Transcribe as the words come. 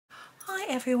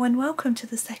Hi everyone, welcome to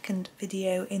the second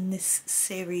video in this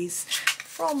series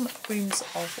from Rooms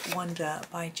of Wonder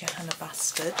by Johanna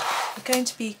Basford. We're going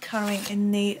to be colouring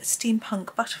in the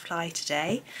Steampunk butterfly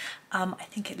today. I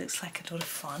think it looks like a lot of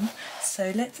fun,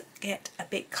 so let's get a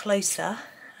bit closer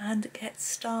and get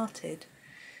started.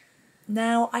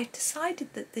 Now I've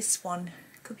decided that this one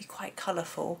could be quite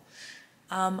colourful.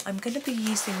 I'm going to be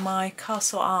using my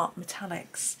Castle Art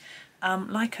metallics.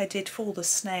 Like I did for the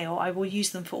snail, I will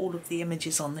use them for all of the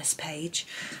images on this page,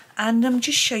 and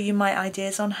just show you my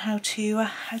ideas on how to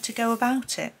go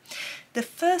about it. The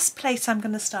first place I'm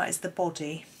going to start is the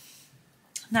body.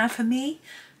 Now for me,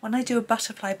 when I do a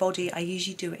butterfly body, I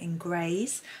usually do it in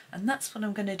greys, and that's what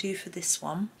I'm going to do for this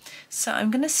one. So I'm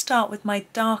going to start with my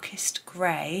darkest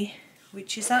grey,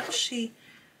 which is actually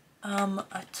a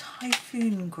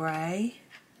Typhoon grey.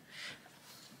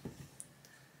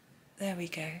 There we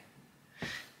go.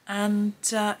 And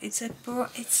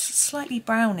it's slightly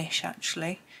brownish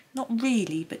actually, not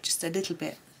really, but just a little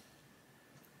bit.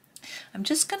 I'm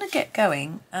just going to get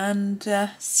going and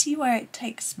see where it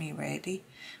takes me really.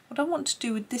 What I want to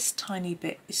do with this tiny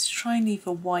bit is try and leave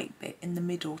a white bit in the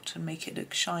middle to make it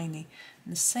look shiny,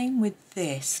 and the same with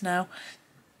this. Now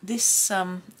this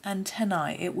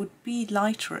antennae, it would be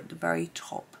lighter at the very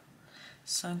top,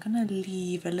 so I'm going to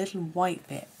leave a little white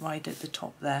bit right at the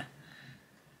top there.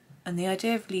 And the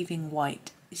idea of leaving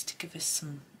white is to give us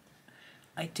some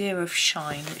idea of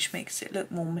shine, which makes it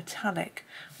look more metallic.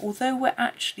 Although we're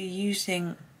actually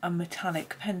using a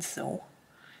metallic pencil,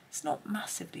 it's not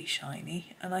massively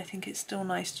shiny, and I think it's still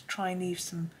nice to try and leave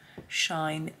some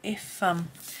shine.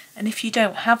 And if you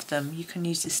don't have them, you can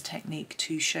use this technique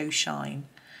to show shine.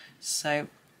 So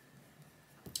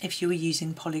if you were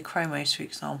using polychromos, for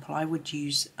example, I would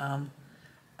use a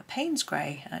Payne's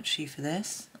grey actually for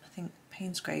this.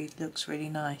 Payne's grey looks really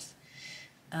nice.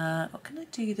 I'm going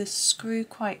to do the screw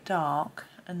quite dark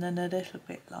and then a little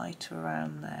bit lighter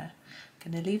around there.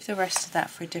 I'm going to leave the rest of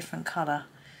that for a different colour.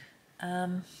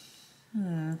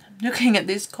 Looking at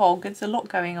this cog, there's a lot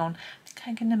going on. I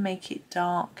think I'm going to make it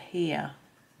dark here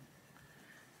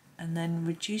and then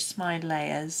reduce my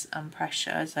layers and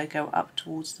pressure as I go up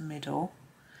towards the middle,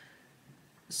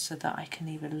 so that I can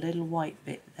leave a little white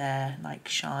bit there like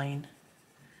shine.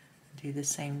 Do the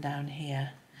same down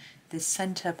here. The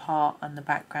centre part and the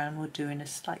background we'll do in a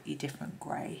slightly different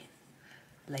grey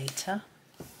later.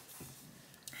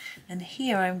 And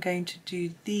here I'm going to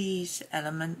do these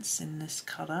elements in this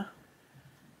colour.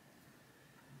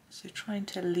 So trying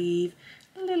to leave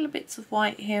little bits of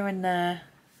white here and there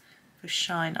for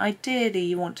shine. Ideally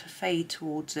you want to fade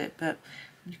towards it, but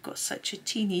when you've got such a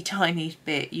teeny tiny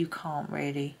bit you can't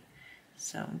really.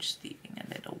 So I'm just leaving a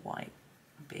little white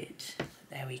bit.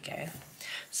 There we go.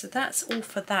 So that's all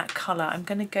for that colour. I'm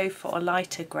going to go for a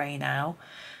lighter grey now.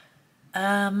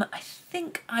 I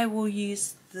think I will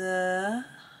use the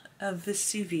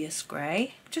Vesuvius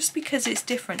grey, just because it's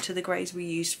different to the greys we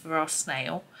used for our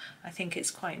snail. I think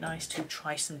it's quite nice to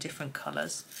try some different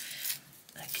colours.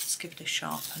 Let's give it a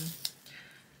sharpen.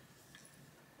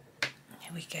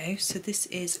 Here we go. So this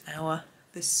is our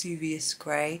Vesuvius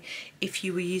grey. If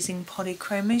you were using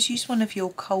polychromos, use one of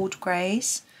your cold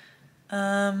greys.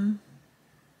 I'm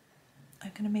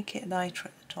going to make it lighter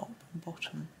at the top and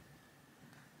bottom.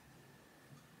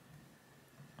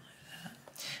 Like that.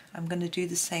 I'm going to do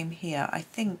the same here. I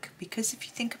think, because if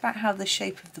you think about how the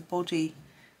shape of the body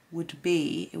would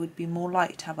be, it would be more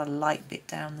likely to have a light bit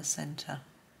down the centre.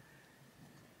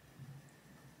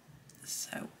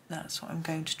 So that's what I'm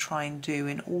going to try and do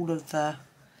in all of the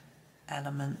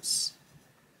elements.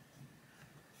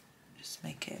 Just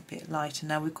make it a bit lighter.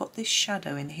 Now we've got this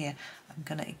shadow in here. I'm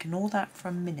going to ignore that for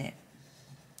a minute.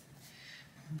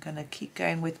 I'm going to keep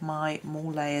going with my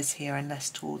more layers here and less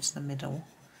towards the middle,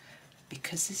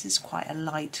 because this is quite a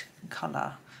light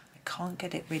colour. I can't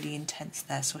get it really intense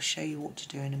there, so I'll show you what to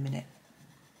do in a minute.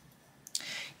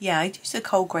 Yeah, I'd use a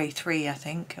cold grey 3, I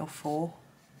think, or 4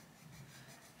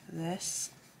 for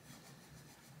this.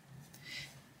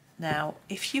 Now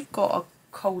if you've got a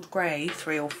cold grey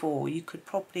 3 or 4, you could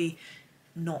probably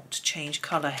not change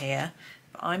colour here,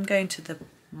 but I'm going to the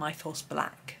Mythos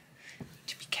black.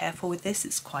 To be careful with this,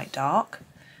 it's quite dark,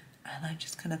 and I'm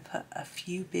just going to put a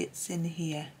few bits in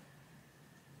here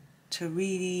to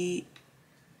really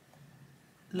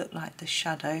look like the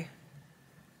shadow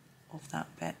of that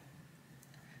bit.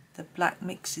 The black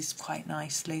mixes quite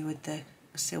nicely with the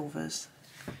silvers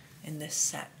in this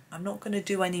set. I'm not going to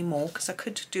do any more because I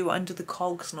could do under the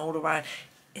cogs and all around.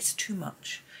 It's too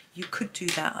much. You could do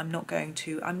that. I'm not going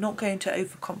to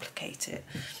overcomplicate it.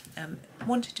 I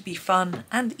want it to be fun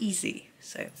and easy,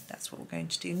 so that's what we're going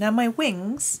to do. Now my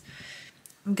wings,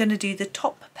 I'm going to do the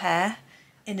top pair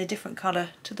in a different colour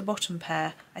to the bottom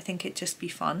pair. I think it'd just be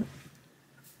fun.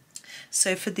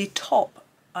 So for the top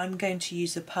I'm going to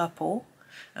use a purple,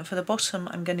 and for the bottom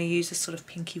I'm going to use a sort of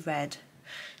pinky red.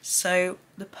 So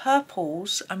the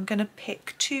purples, I'm going to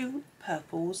pick two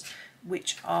purples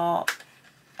which are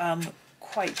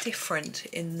quite different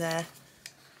in their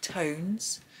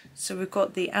tones. So we've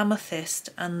got the Amethyst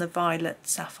and the Violet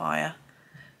Sapphire.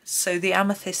 So the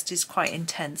Amethyst is quite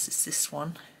intense, it's this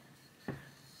one,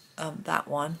 that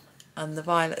one, and the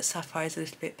Violet Sapphire is a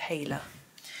little bit paler.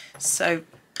 So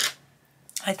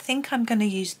I think I'm going to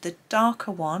use the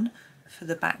darker one for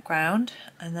the background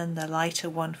and then the lighter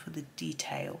one for the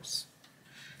details.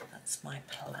 That's my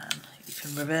plan. You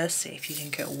can reverse it if you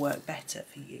think it'll work better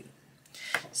for you.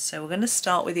 So we're going to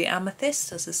start with the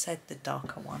Amethyst, as I said, the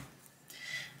darker one.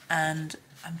 And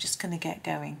I'm just going to get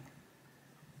going.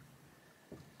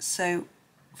 So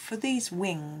for these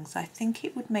wings, I think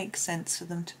it would make sense for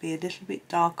them to be a little bit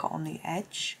darker on the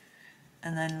edge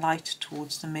and then lighter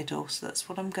towards the middle. So that's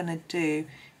what I'm going to do,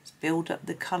 is build up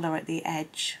the colour at the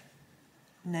edge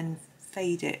and then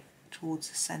fade it towards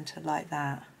the centre like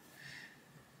that.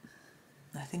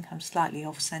 I think I'm slightly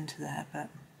off centre there, but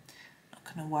not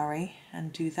going to worry,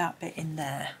 and do that bit in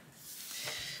there.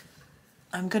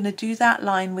 I'm going to do that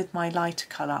line with my lighter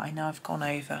colour. I know I've gone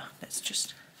over. Let's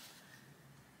just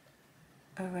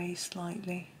erase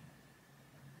slightly.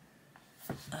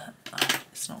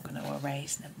 It's not going to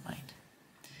erase, never mind.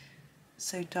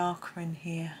 So darker in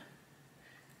here.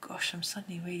 Gosh, I'm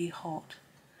suddenly really hot.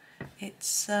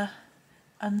 It's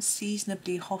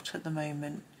unseasonably hot at the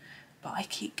moment, but I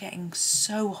keep getting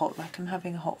so hot, like I'm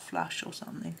having a hot flash or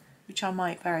something, which I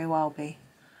might very well be.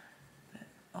 But,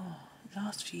 oh, the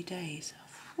last few days,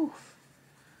 whew,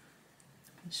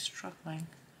 I've been struggling.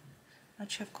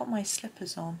 Actually, I've got my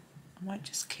slippers on. I might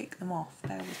just kick them off,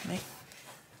 bear with me.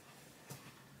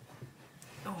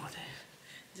 Oh, they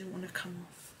didn't want to come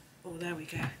off. Oh, there we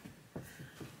go.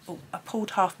 Oh, I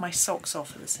pulled half my socks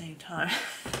off at the same time.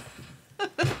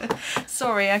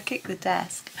 Sorry, I kicked the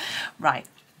desk. Right,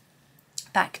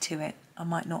 back to it. I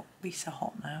might not be so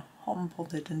hot now. Hot and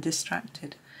bothered and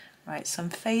distracted. Right, so I'm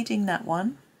fading that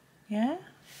one, yeah?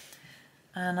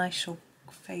 And I shall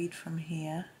fade from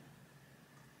here.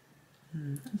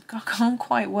 I can't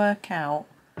quite work out,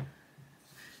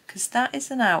 because that is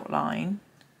an outline,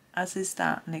 as is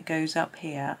that, and it goes up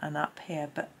here and up here,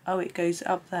 but oh, it goes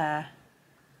up there.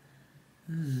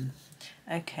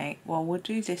 Okay, well, we'll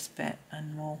do this bit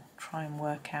and we'll try and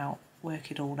work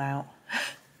it all out.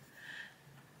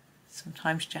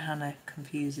 Sometimes Johanna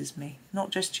confuses me. Not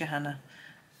just Johanna.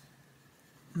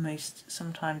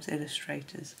 Sometimes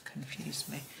illustrators confuse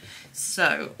me.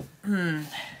 So,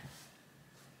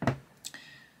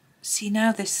 see,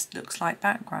 now this looks like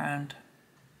background.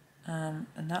 And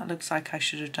that looks like I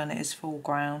should have done it as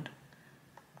foreground.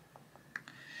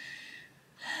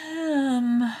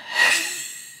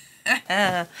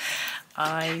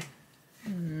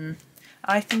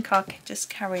 I think I'll just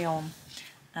carry on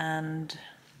and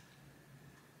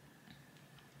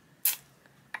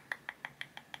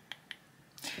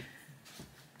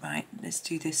right, let's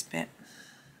do this bit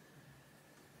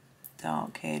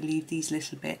dark here, leave these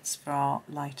little bits for our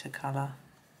lighter colour.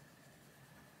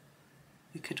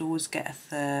 We could always get a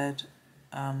third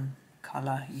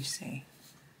colour, you see.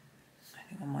 I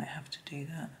think I might have to do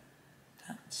that.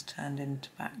 That's turned into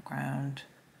background.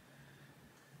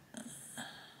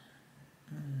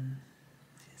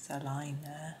 There's a line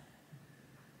there.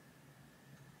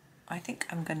 I think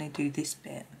I'm going to do this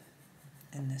bit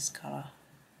in this colour.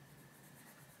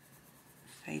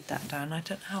 Fade that down. I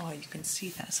don't know how you can see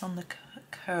that. It's on the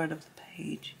curl of the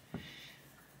page.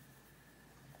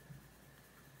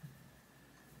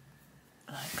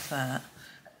 Like that.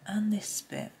 And this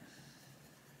bit.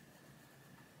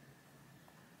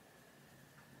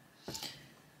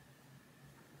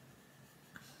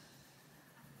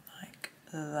 Like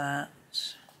that.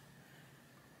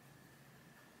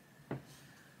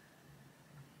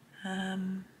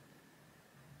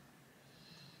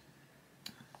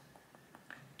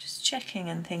 Just checking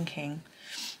and thinking.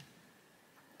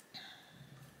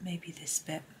 Maybe this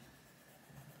bit.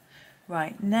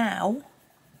 Right, now,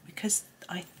 because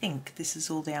I think this is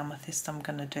all the amethyst I'm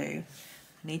going to do,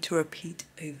 I need to repeat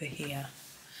over here.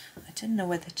 I didn't know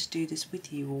whether to do this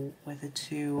with you or whether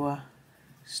to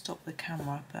stop the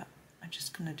camera, but I'm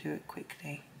just going to do it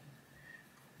quickly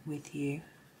with you.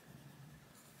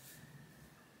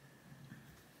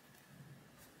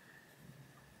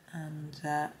 And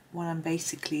what I'm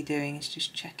basically doing is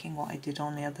just checking what I did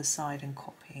on the other side and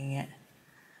copying it.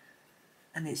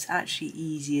 And it's actually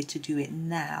easier to do it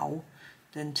now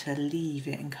than to leave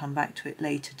it and come back to it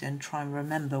later and try and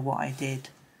remember what I did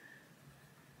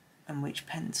and which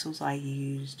pencils I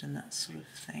used and that sort of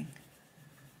thing.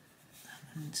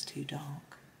 That one's too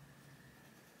dark.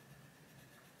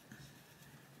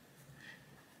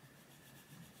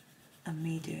 And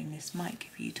me doing this might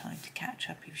give you time to catch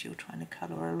up if you're trying to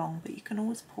colour along, but you can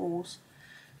always pause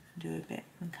and do a bit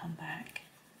and come back.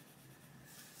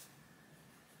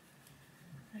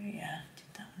 Oh yeah,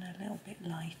 did that one a little bit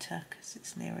lighter because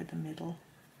it's nearer the middle.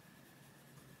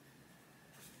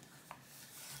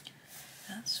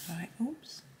 That's right,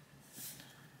 oops.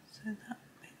 So that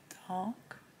bit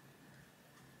dark.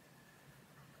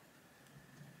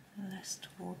 Less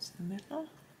towards the middle.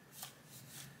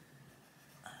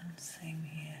 And same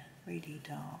here, really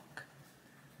dark.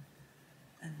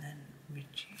 And then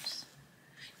reduce.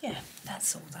 Yeah,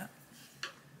 that's all that.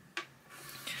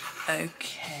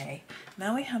 Okay,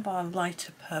 now we have our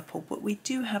lighter purple, but we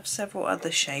do have several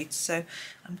other shades, so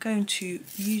I'm going to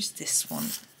use this one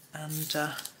and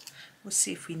we'll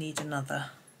see if we need another.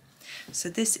 So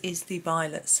this is the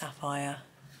Violet Sapphire,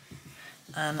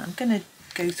 and I'm going to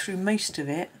go through most of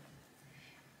it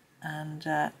and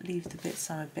leave the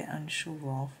bits I'm a bit unsure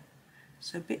of.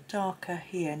 So a bit darker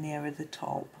here nearer the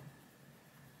top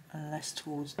and less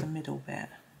towards the middle bit.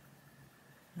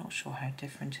 Not sure how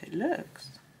different it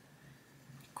looks.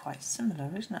 Quite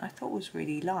similar, isn't it? I thought it was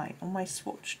really light. On my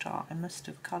swatch chart I must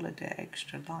have coloured it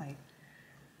extra light.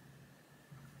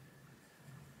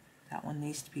 That one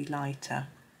needs to be lighter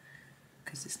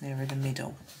because it's nearer the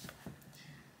middle.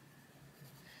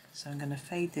 So I'm going to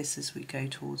fade this as we go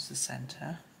towards the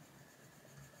centre.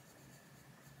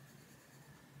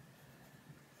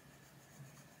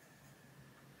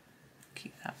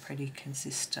 Keep that pretty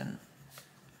consistent.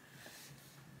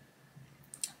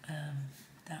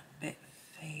 That bit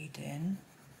fade in,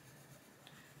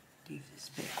 leave this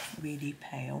bit really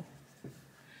pale,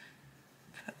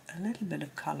 put a little bit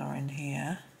of colour in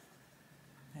here,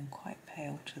 and quite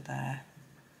pale to there,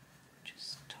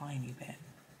 just a tiny bit.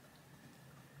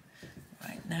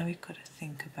 Right, now we've got to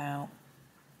think about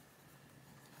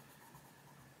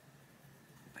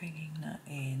bringing that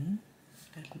in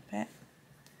a little bit,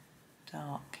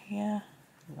 dark here,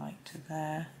 light to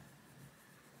there,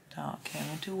 dark here.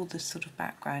 We'll do all this sort of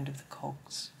background of the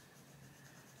cogs.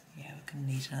 Yeah, we're going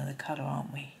to need another colour,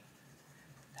 aren't we?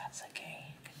 That's okay,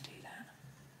 you can do that.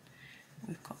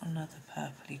 We've got another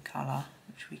purpley colour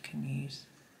which we can use.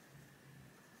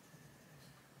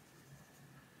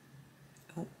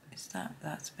 Oh, is that?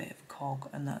 That's a bit of cog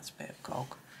and that's a bit of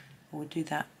cog. We'll do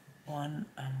that one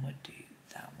and we'll do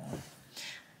that one.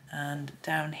 And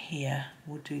down here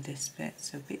we'll do this bit,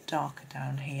 so a bit darker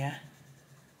down here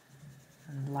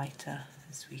and lighter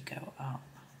as we go up.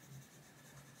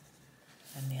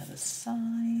 And the other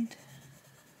side.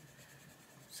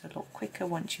 It's a lot quicker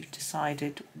once you've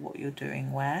decided what you're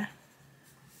doing where.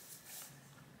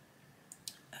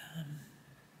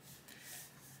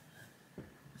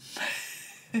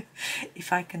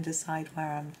 If I can decide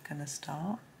where I'm going to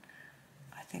start.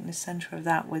 I think the centre of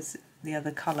that was the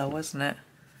other colour, wasn't it?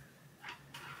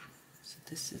 So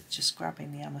this is just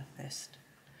grabbing the amethyst.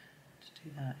 To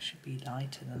do that, it should be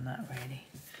lighter than that really.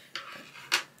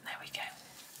 But there we go,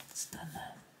 it's done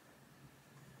now.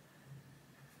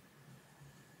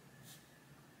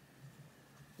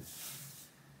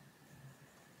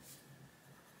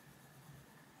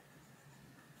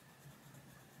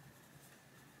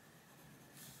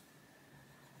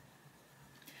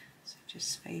 So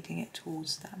just fading it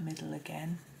towards that middle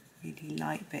again, really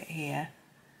light bit here.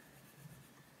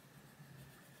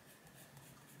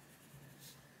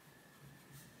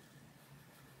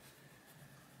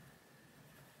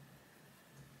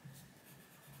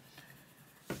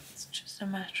 It's just a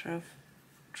matter of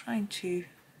trying to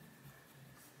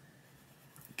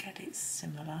get it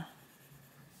similar.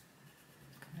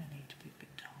 Gonna need to be a bit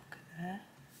darker there.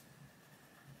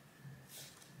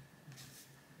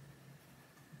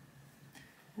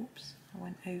 Oops, I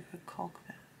went over a cog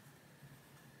there.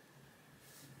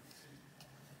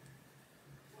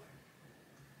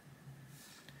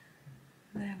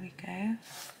 There we go.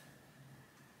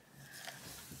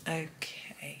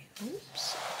 Okay,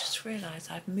 oops, I just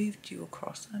realised I've moved you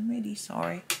across. I'm really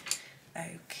sorry.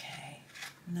 Okay,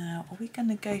 now are we going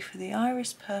to go for the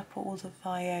iris purple or the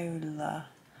viola?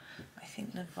 I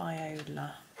think the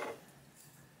viola.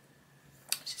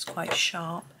 This is quite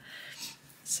sharp.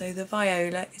 So the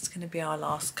viola is going to be our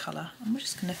last colour, and we're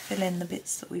just going to fill in the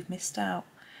bits that we've missed out.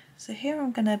 So here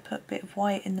I'm going to put a bit of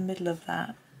white in the middle of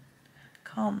that.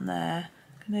 Can't there.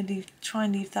 I'm going to try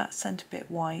and leave that centre bit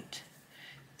white.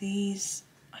 These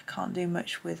I can't do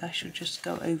much with, I should just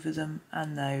go over them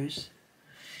and those.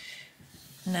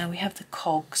 Now we have the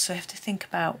cog, so I have to think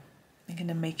about, I'm going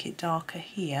to make it darker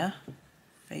here,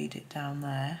 fade it down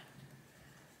there,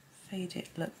 fade it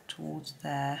look towards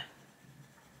there,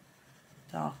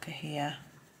 darker here,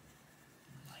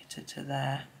 lighter to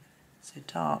there, so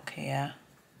dark here,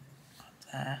 up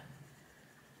there.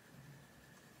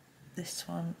 This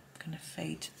one I'm going to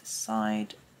fade to the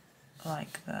side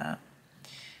like that.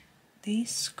 These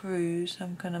screws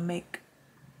I'm going to make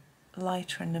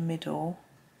lighter in the middle.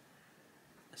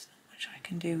 There's not much I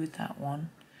can do with that one.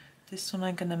 This one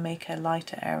I'm going to make a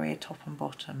lighter area top and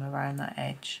bottom around that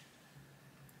edge.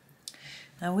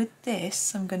 Now with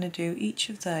this I'm going to do each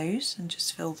of those and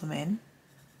just fill them in,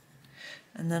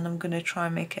 and then I'm going to try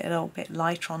and make it a little bit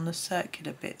lighter on the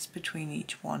circular bits between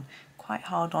each one. Quite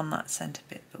hard on that centre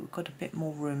bit, but we've got a bit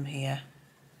more room here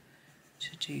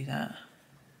to do that.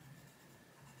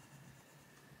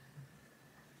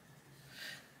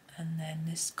 And then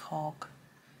this cog,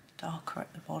 darker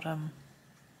at the bottom,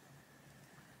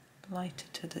 lighter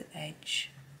to the edge,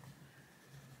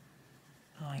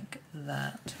 like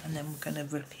that. And then we're going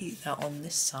to repeat that on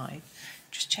this side.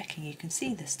 Just checking you can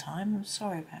see this time. I'm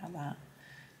sorry about that.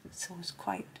 It's always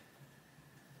quite,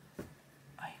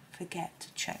 I forget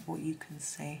to check what you can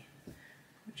see,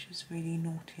 which is really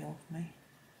naughty of me.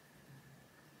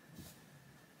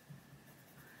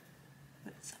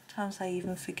 But sometimes I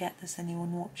even forget there's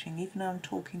anyone watching, even though I'm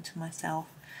talking to myself.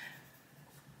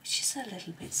 It's just a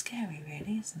little bit scary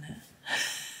really, isn't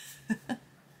it?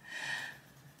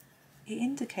 It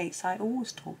indicates I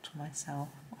always talk to myself.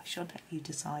 I shall let you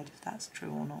decide if that's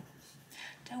true or not.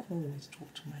 I don't always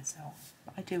talk to myself,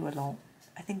 but I do a lot.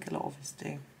 I think a lot of us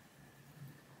do.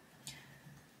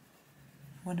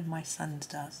 One of my sons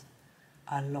does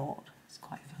a lot. It's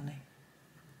quite funny.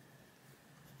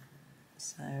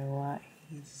 So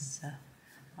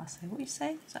I'll say, what are you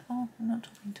saying? He's like, oh, I'm not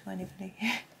talking to anybody.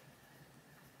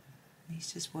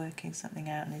 He's just working something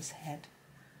out in his head.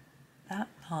 That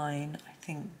line, I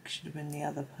think, should have been the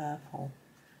other purple,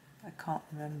 but I can't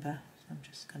remember, so I'm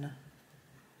just gonna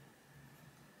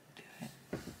do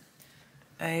it.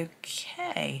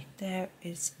 Okay, there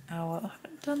is our, I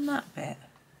haven't done that bit.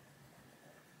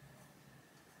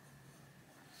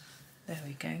 There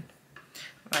we go.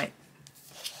 Right.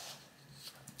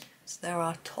 So there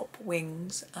are top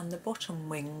wings, and the bottom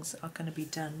wings are going to be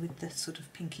done with the sort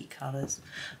of pinky colours.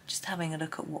 Just having a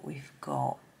look at what we've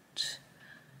got.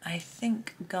 I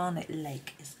think Garnet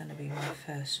Lake is going to be my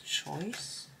first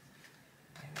choice.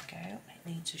 There we go. It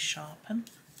needs a sharpen.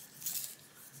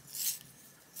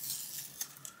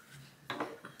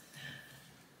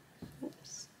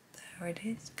 Oops, there it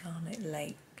is, Garnet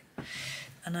Lake.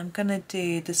 And I'm going to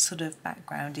do the sort of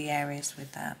backgroundy areas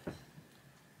with that.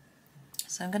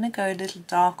 So I'm going to go a little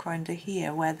darker under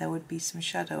here where there would be some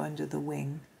shadow under the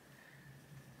wing,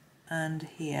 and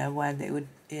here where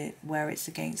where it's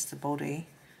against the body.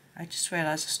 I just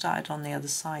realised I started on the other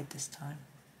side this time.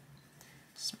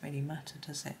 Doesn't really matter,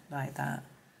 does it? Like that.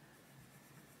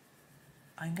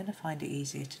 I'm going to find it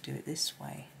easier to do it this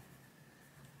way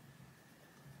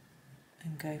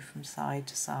and go from side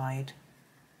to side.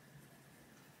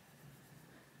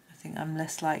 I think I'm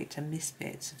less likely to miss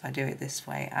bits if I do it this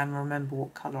way and remember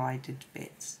what colour I did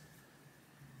bits.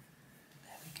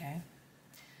 There we go.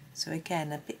 So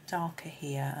again, a bit darker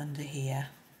here, under here,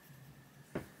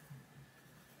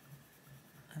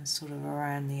 and sort of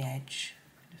around the edge.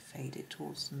 I'm going to fade it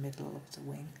towards the middle of the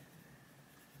wing,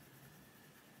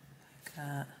 like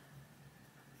that.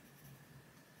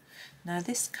 Now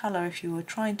this colour, if you were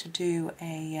trying to do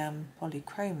a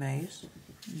polychromos,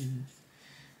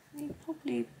 you're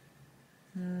probably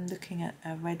looking at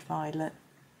a red violet,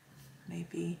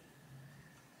 maybe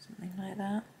something like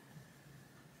that.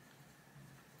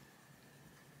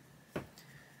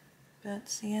 Burnt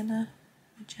sienna,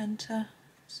 magenta,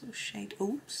 sort of shade.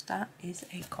 Oops, that is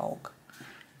a cog.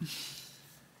 There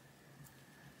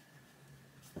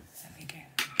we go.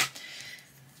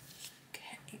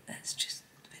 Okay, let's just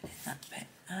fit in that bit.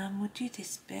 We'll do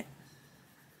this bit.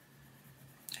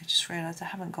 I just realised I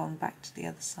haven't gone back to the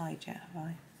other side yet, have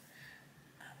I?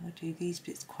 We'll do these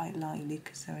bits quite lightly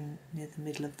because they're near the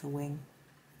middle of the wing.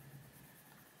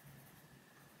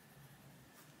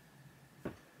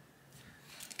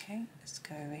 Okay, let's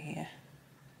go over here.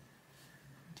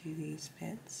 Do these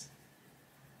bits.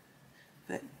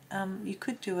 But you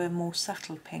could do a more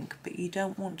subtle pink, but you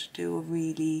don't want to do a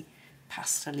really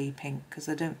pastel-y pink because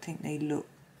I don't think they look,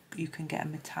 you can get a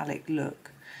metallic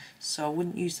look. So I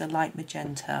wouldn't use the light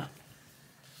magenta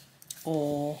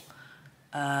or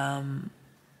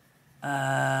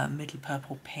middle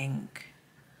purple pink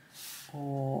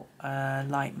or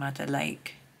light madder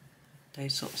lake,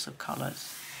 those sorts of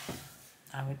colours.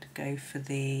 I would go for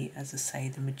the, as I say,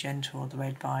 the magenta or the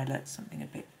red violet, something a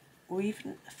bit, or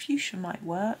even a fuchsia might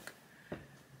work.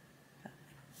 But,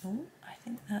 oh, I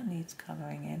think that needs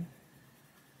colouring in.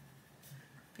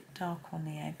 A bit dark on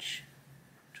the edge,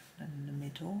 and in the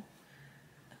middle.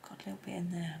 I've got a little bit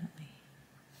in there, haven't we?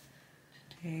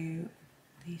 To do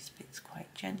these bits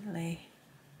quite gently.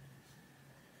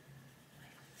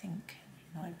 I think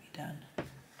it might be done.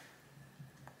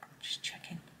 Just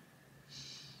checking.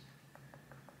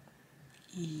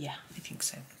 Yeah, I think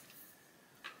so.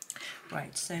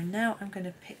 Right, so now I'm going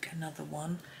to pick another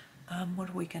one. What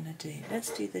are we going to do? Let's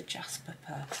do the Jasper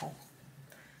purple.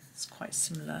 It's quite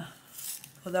similar,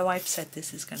 although I've said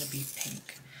this is going to be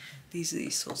pink. These are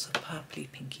these sorts of purpley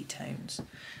pinky tones,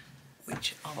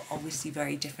 which are obviously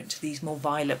very different to these more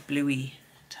violet bluey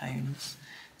tones.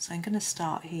 So I'm going to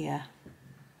start here,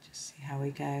 just see how we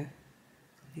go.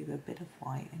 Leave a bit of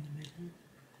white in the middle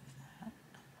of that.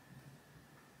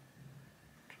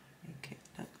 Try and make it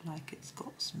look like it's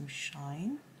got some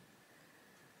shine.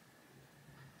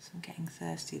 So I'm getting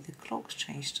thirsty. The clock's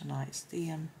changed tonight. It's the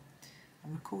I'm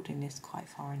recording this quite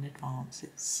far in advance.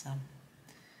 It's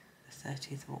the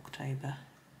 30th of October,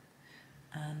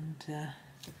 and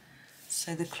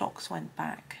so the clocks went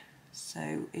back.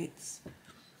 So it's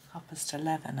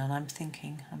 11:30, and I'm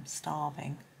thinking I'm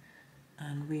starving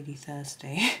and really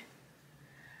thirsty.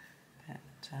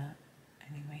 But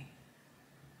anyway,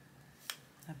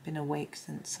 I've been awake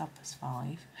since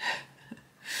 5:30.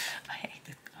 I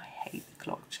hate the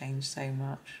clock change so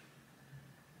much.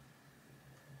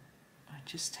 It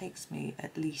just takes me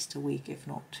at least a week, if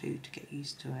not 2, to get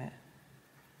used to it.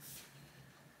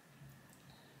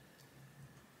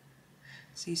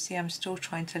 So you see, I'm still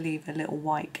trying to leave a little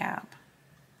white gap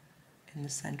in the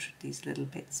centre of these little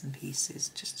bits and pieces,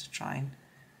 just to try and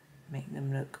make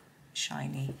them look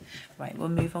shiny. Right, we'll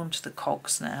move on to the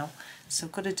cogs now. So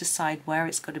I've got to decide where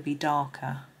it's got to be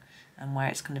darker and where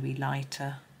it's going to be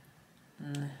lighter.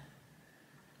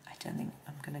 I don't think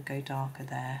I'm going to go darker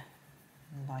there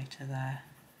and lighter there.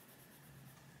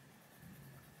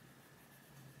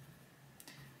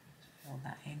 Fill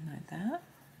that in like that.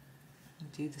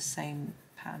 And do the same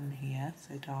pattern here,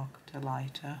 so darker to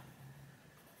lighter.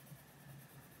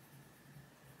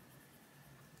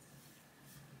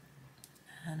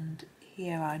 And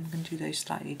here I'm going to do those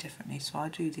slightly differently, so I'll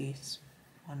do this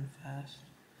one first.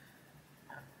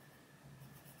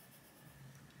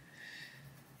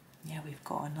 Yeah, we've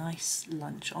got a nice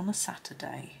lunch on a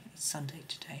Saturday. It's Sunday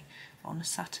today, but on a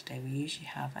Saturday we usually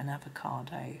have an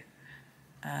avocado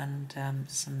and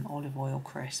some olive oil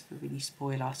crisp. We really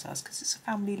spoil ourselves because it's a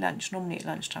family lunch. Normally at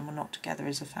lunchtime we're not together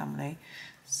as a family,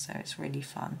 so it's really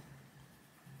fun.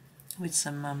 With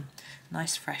some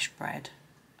nice fresh bread.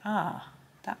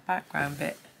 That background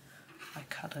bit I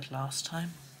coloured last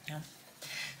time. Yeah.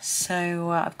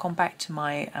 So I've gone back to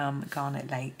my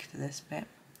Garnet Lake for this bit.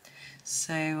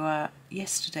 So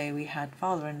yesterday we had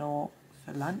father-in-law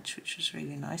for lunch, which was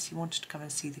really nice. He wanted to come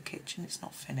and see the kitchen. It's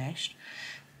not finished,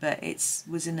 but it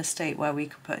was in a state where we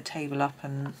could put a table up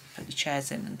and put the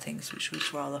chairs in and things, which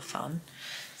was rather fun.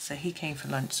 So he came for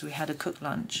lunch, so we had a cooked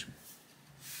lunch.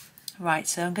 Right,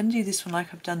 so I'm going to do this one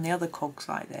like I've done the other cogs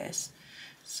like this.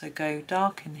 So go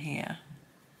dark in here,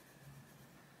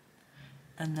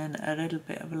 and then a little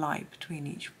bit of light between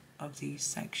each of these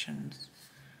sections.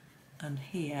 And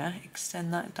here,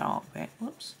 extend that dark bit,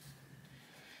 whoops.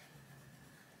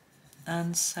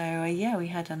 And so, yeah, we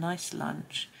had a nice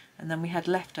lunch, and then we had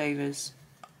leftovers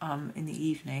in the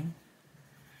evening.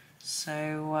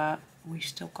 So we've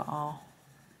still got our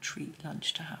treat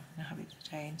lunch to have. I'm going to have it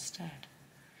today instead.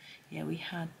 Yeah, we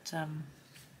had,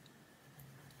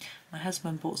 my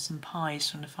husband bought some pies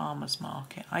from the farmer's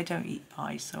market. I don't eat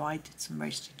pies, so I did some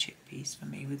roasted chickpeas for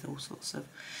me with all sorts of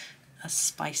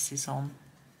spices on.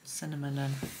 Cinnamon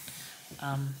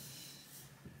and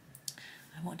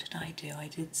what did I do? I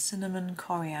did cinnamon,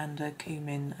 coriander,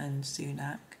 cumin and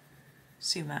sumac,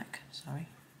 sorry.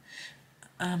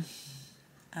 And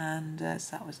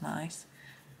so that was nice.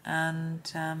 And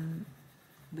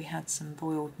we had some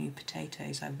boiled new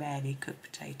potatoes. I rarely cook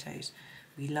potatoes.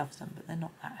 We love them, but they're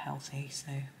not that healthy,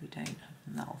 so we don't have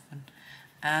them that often.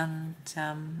 And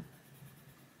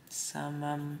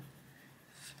some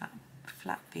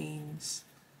flat beans,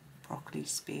 broccoli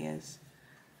spears,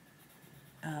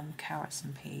 carrots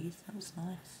and peas. That was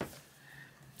nice.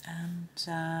 And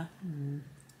I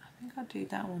think I'll do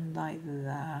that one like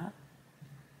that.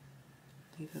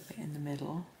 Leave a bit in the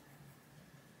middle.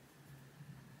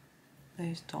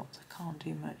 Those dots I can't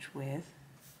do much with.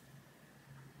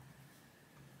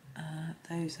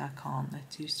 Those I can't, they're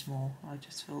too small. I'll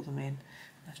just fill them in.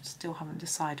 I still haven't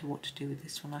decided what to do with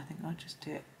this one. I think I'll just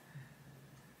do it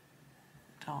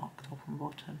dark top and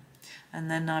bottom.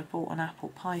 And then I bought an apple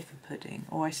pie for pudding,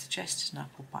 or I suggested an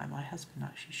apple pie. My husband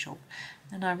actually shopped.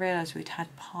 Then I realised we'd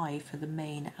had pie for the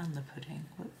main and the pudding.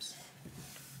 Whoops.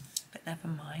 But never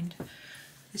mind.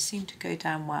 This seemed to go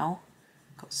down well.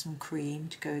 Got some cream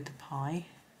to go with the pie.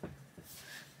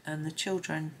 And the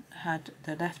children had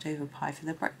the leftover pie for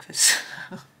their breakfast.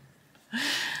 But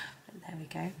there we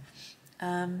go.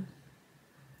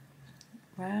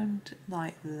 Round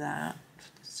like that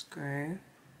for the screw.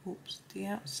 Oops, the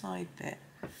outside bit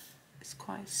is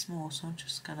quite small, so I'm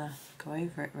just gonna go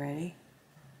over it really.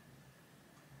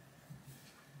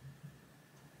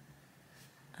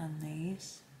 And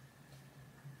these,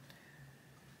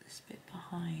 this bit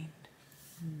behind.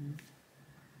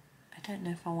 I don't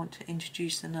know if I want to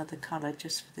introduce another colour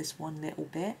just for this one little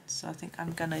bit, so I think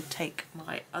I'm gonna take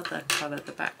my other colour,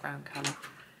 the background colour,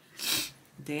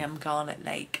 the Garnet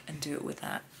Lake, and do it with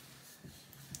that.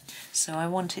 So I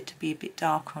want it to be a bit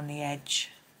darker on the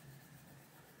edge.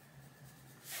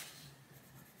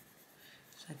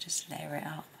 So just layer it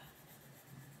up.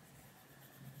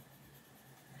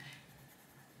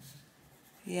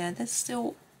 Yeah, there's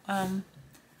still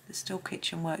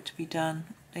kitchen work to be done.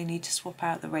 They need to swap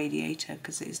out the radiator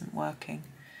because it isn't working.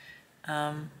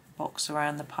 Box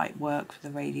around the pipe work for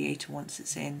the radiator once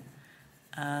it's in,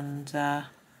 and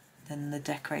then the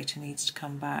decorator needs to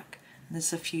come back. And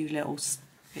there's a few little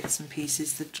bits and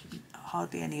pieces that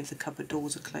hardly any of the cupboard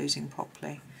doors are closing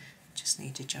properly, just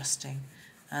need adjusting.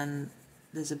 And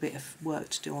there's a bit of work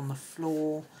to do on the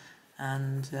floor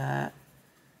and other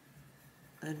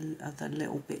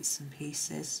little bits and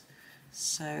pieces.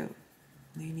 So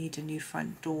we need a new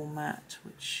front door mat,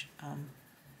 which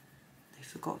they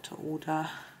forgot to order,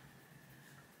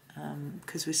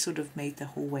 because we sort of made the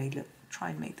hallway try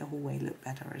and make the hallway look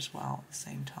better as well at the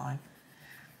same time,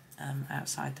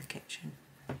 outside the kitchen.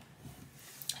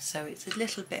 So it's a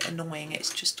little bit annoying.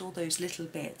 It's just all those little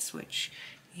bits which,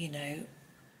 you know,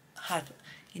 I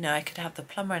could have the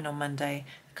plumber in on Monday,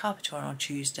 the carpenter on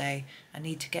Tuesday. I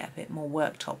need to get a bit more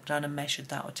worktop done and measured.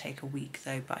 That would take a week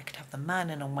though, but I could have the man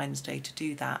in on Wednesday to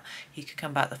do that. He could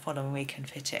come back the following week and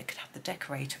fit it. I could have the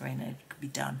decorator in and it could be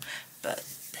done. But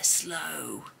they're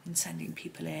slow in sending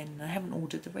people in. I haven't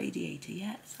ordered the radiator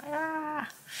yet.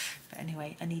 But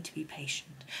anyway, I need to be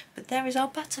patient. But there is our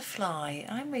butterfly.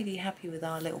 I'm really happy with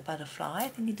our little butterfly. I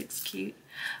think it looks cute.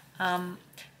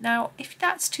 Now, if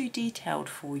that's too detailed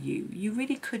for you, you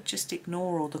really could just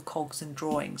ignore all the cogs and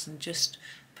drawings and just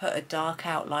put a dark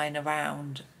outline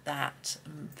around that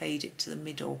and fade it to the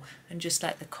middle and just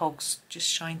let the cogs just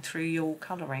shine through your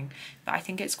colouring. But I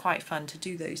think it's quite fun to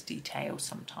do those details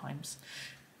sometimes.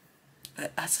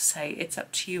 But as I say, it's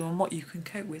up to you on what you can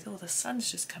cope with. Oh, the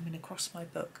sun's just coming across my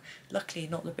book. Luckily,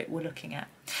 not the bit we're looking at.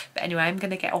 But anyway, I'm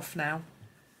going to get off now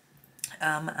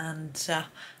and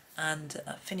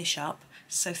finish up.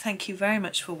 So thank you very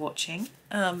much for watching.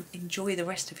 Enjoy the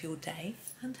rest of your day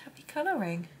and happy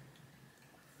colouring.